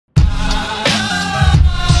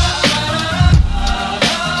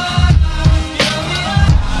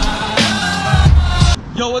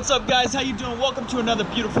up, guys? How you doing? Welcome to another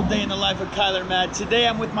beautiful day in the life of Kyler Matt. Today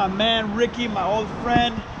I'm with my man Ricky, my old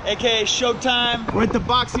friend, aka Showtime. We're at the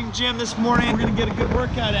boxing gym this morning. We're gonna get a good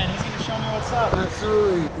workout in. He's gonna show me what's up.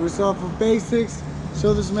 Absolutely. We're starting from basics.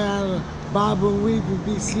 Show this man how to bob and weave and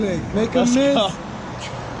be slick. Make him miss. Go.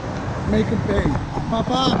 Make him pay.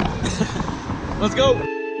 Papa. Let's go.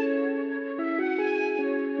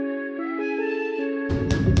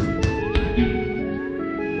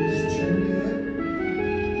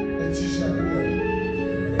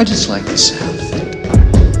 I just like the sound of it.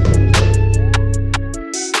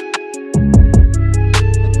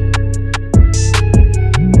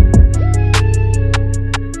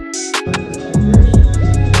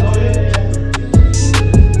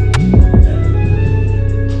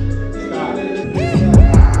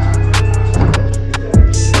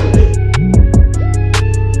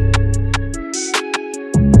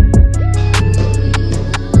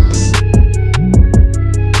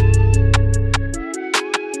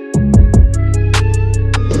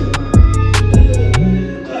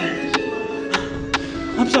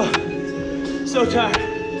 So tired.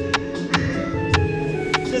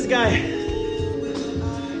 This guy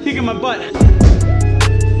kicking my butt.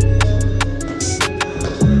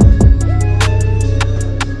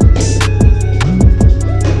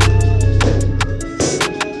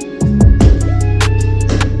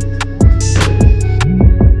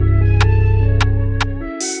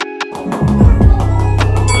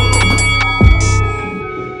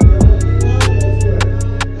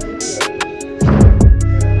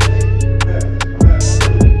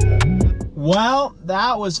 Well,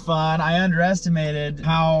 that was fun. I underestimated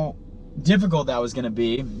how difficult that was gonna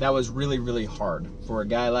be. That was really, really hard for a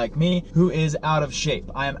guy like me who is out of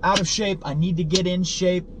shape. I am out of shape. I need to get in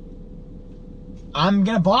shape. I'm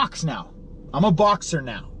gonna box now. I'm a boxer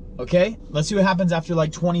now, okay? Let's see what happens after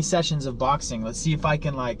like 20 sessions of boxing. Let's see if I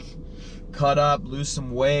can like cut up, lose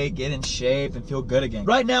some weight, get in shape, and feel good again.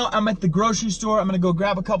 Right now, I'm at the grocery store. I'm gonna go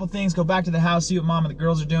grab a couple things, go back to the house, see what mom and the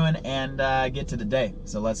girls are doing, and get to the day.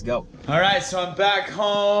 So let's go. All right, so I'm back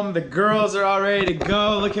home. The girls are all ready to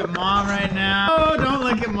go. Look at mom right now. Oh, don't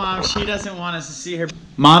look at mom. She doesn't want us to see her.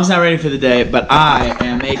 Mom's not ready for the day, but I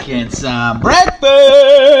am making some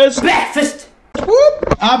breakfast. Breakfast!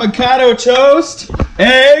 Whoop! Avocado toast,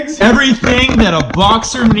 eggs, everything that a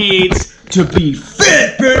boxer needs to be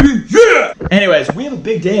fit, baby, yeah! Anyways, we have a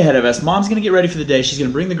big day ahead of us. Mom's gonna get ready for the day. She's gonna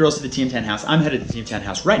bring the girls to the Team 10 house. I'm headed to the Team 10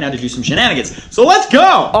 house right now to do some shenanigans. So let's go!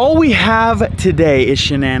 All we have today is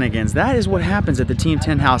shenanigans. That is what happens at the Team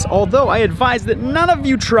 10 house. Although I advise that none of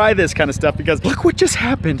you try this kind of stuff because look what just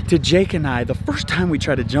happened to Jake and I the first time we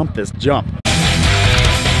tried to jump this jump.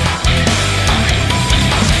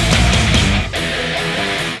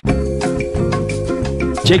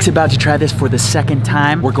 Jake's about to try this for the second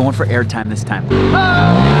time. We're going for airtime this time. Oh!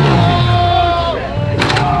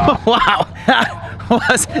 Wow, that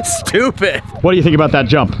was stupid. What do you think about that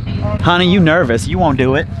jump? Honey, you nervous? You won't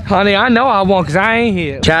do it. Honey, I know I won't because I ain't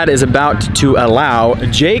here. Chad is about to allow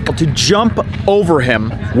Jake to jump over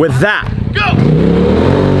him with that. Go!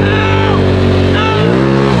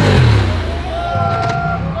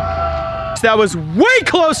 That was way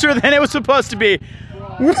closer than it was supposed to be.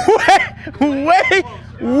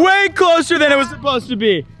 Way closer than it was supposed to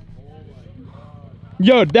be.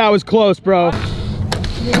 Yo, that was close, bro.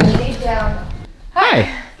 Lay down.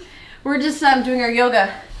 Hi. We're just doing our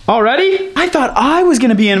yoga. Already? I thought I was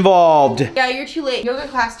gonna be involved. Yeah, you're too late. Yoga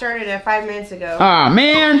class started 5 minutes ago. Aw,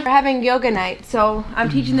 man. We're having yoga night, so I'm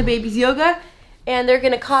teaching the babies yoga, and they're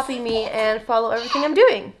gonna copy me and follow everything I'm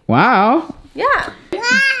doing. Wow. Yeah.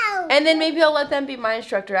 Wow. And then maybe I'll let them be my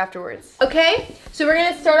instructor afterwards. Okay, so we're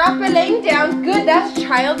gonna start off by laying down. Good, that's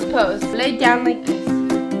child's pose. Lay down like this.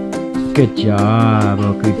 Good job,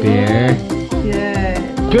 Oakley Bear.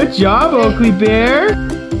 Good. Good job, Oakley Bear.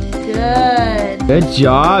 Good. Good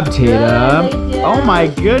job, Tatum. Good. Oh my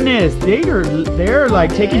goodness, they're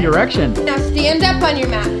like taking direction. Now stand up on your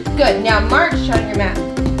mat. Good, now march on your mat.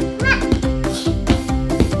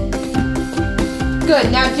 Good,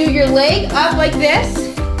 now do your leg up like this.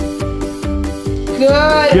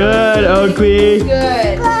 Good. Good, Oakley.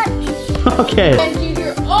 Good. Okay. And do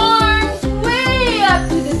your arms way up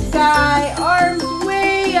to the sky. Arms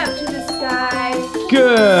way up to the sky.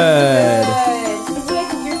 Good.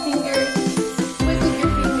 Wiggle your fingers. Wiggle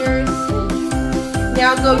your fingers.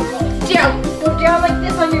 Now go down. Go down like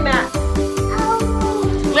this on your mat.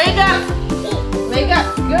 Leg up. Leg up.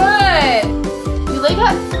 Good. You leg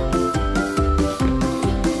up.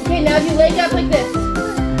 Okay, now do leg up like this.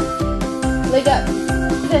 Leg up.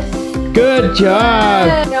 This. Good job.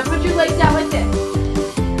 Good. Now put your legs out like this.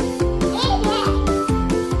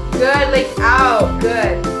 Good, legs out.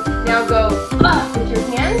 Good. Now go up with your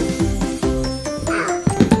hands.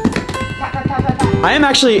 Tap, tap, tap, tap, tap. I am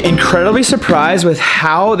actually incredibly surprised with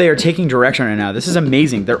how they are taking direction right now. This is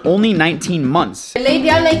amazing. They're only 19 months. Lay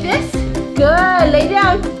down like this. Good. Lay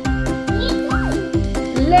down.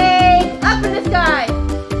 Leg up in the sky.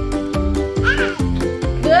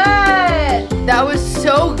 Good. That was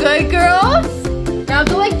so good, girls. Now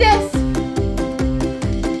go like this.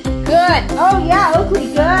 Good. Oh yeah, Oakley,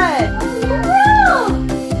 good.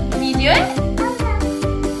 Can you do it?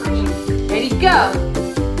 Ready, go.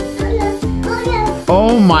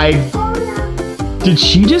 Oh my. Did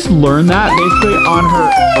she just learn that basically on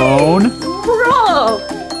her own? Roll.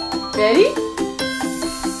 Ready?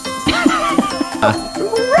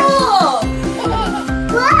 Roll.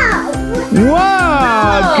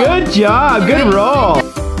 Whoa, good job, good roll.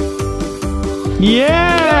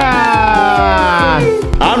 Yeah.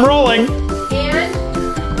 I'm rolling. And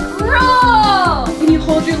roll. Can you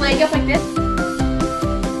hold your leg up like this?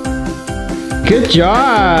 Good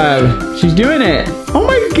job. She's doing it. Oh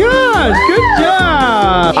my gosh, good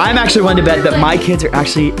job. I'm actually willing to bet that my kids are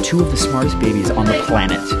actually 2 of the smartest babies on the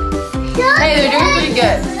planet. Hey, they're doing pretty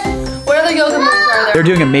good. What other yoga moves are there? They're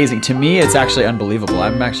doing amazing. To me, it's actually unbelievable.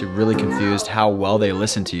 I'm actually really confused how well they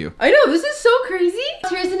listen to you. I know, this is so crazy.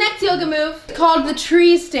 Here's the next yoga move. It's called the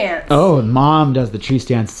tree stance. Oh, Mom does the tree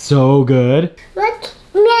stance so good. Look,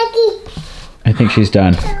 Maggie. I think she's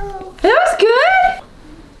done. That was good.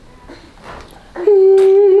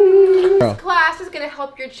 This class is gonna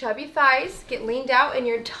help your chubby thighs get leaned out and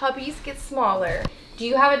your tubbies get smaller. Do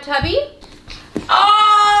you have a tubby?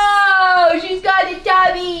 Oh, she's got a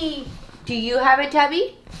tubby. Do you have a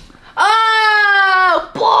tubby?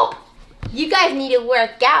 Oh, boop. You guys need to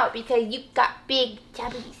work out because you've got big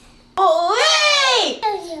tubbies. Oh, hey!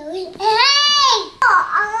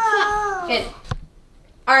 Good.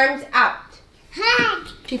 Arms out.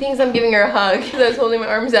 She thinks I'm giving her a hug because I was holding my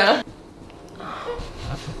arms out.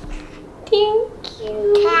 Thank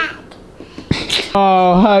you.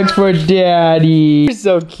 Oh, hugs for Daddy. You're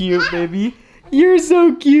so cute, baby. You're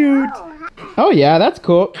so cute. Oh yeah, that's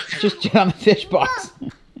cool. Just get on the fish box.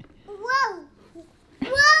 Whoa.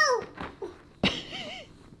 Whoa.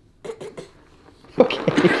 Okay.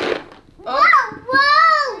 Whoa.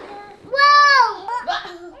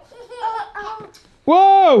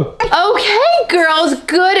 Whoa! Okay, girls,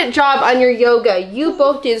 good job on your yoga. You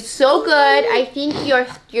both did so good. I think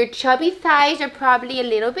your chubby thighs are probably a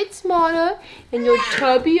little bit smaller, and your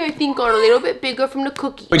chubby, I think, are a little bit bigger from the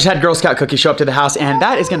cookie. We just had Girl Scout cookies show up to the house, and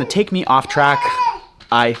that is gonna take me off track,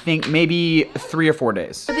 I think maybe 3 or 4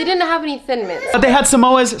 days. But they didn't have any Thin Mints. But they had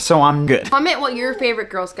Samoas, so I'm good. Comment what your favorite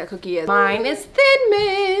Girl Scout cookie is. Mine is Thin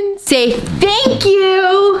Mints. Say thank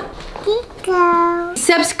you.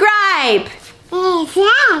 Subscribe.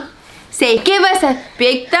 Say give us a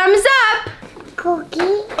big thumbs up.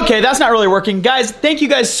 Okay, that's not really working. Guys, thank you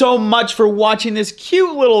guys so much for watching this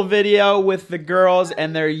cute little video with the girls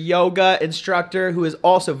and their yoga instructor, who is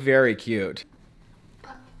also very cute.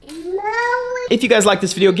 If you guys like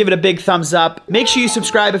this video, give it a big thumbs up. Make sure you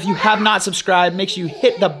subscribe if you have not subscribed. Make sure you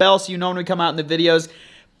hit the bell so you know when we come out in the videos.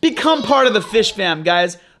 Become part of the Fish Fam,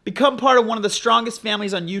 guys. Become part of one of the strongest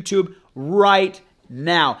families on YouTube right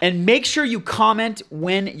now. And make sure you comment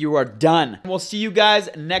when you are done. We'll see you guys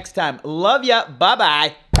next time. Love ya.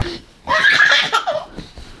 Bye-bye.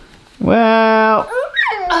 Well.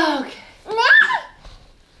 Okay.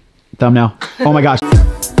 Thumbnail. Oh my gosh.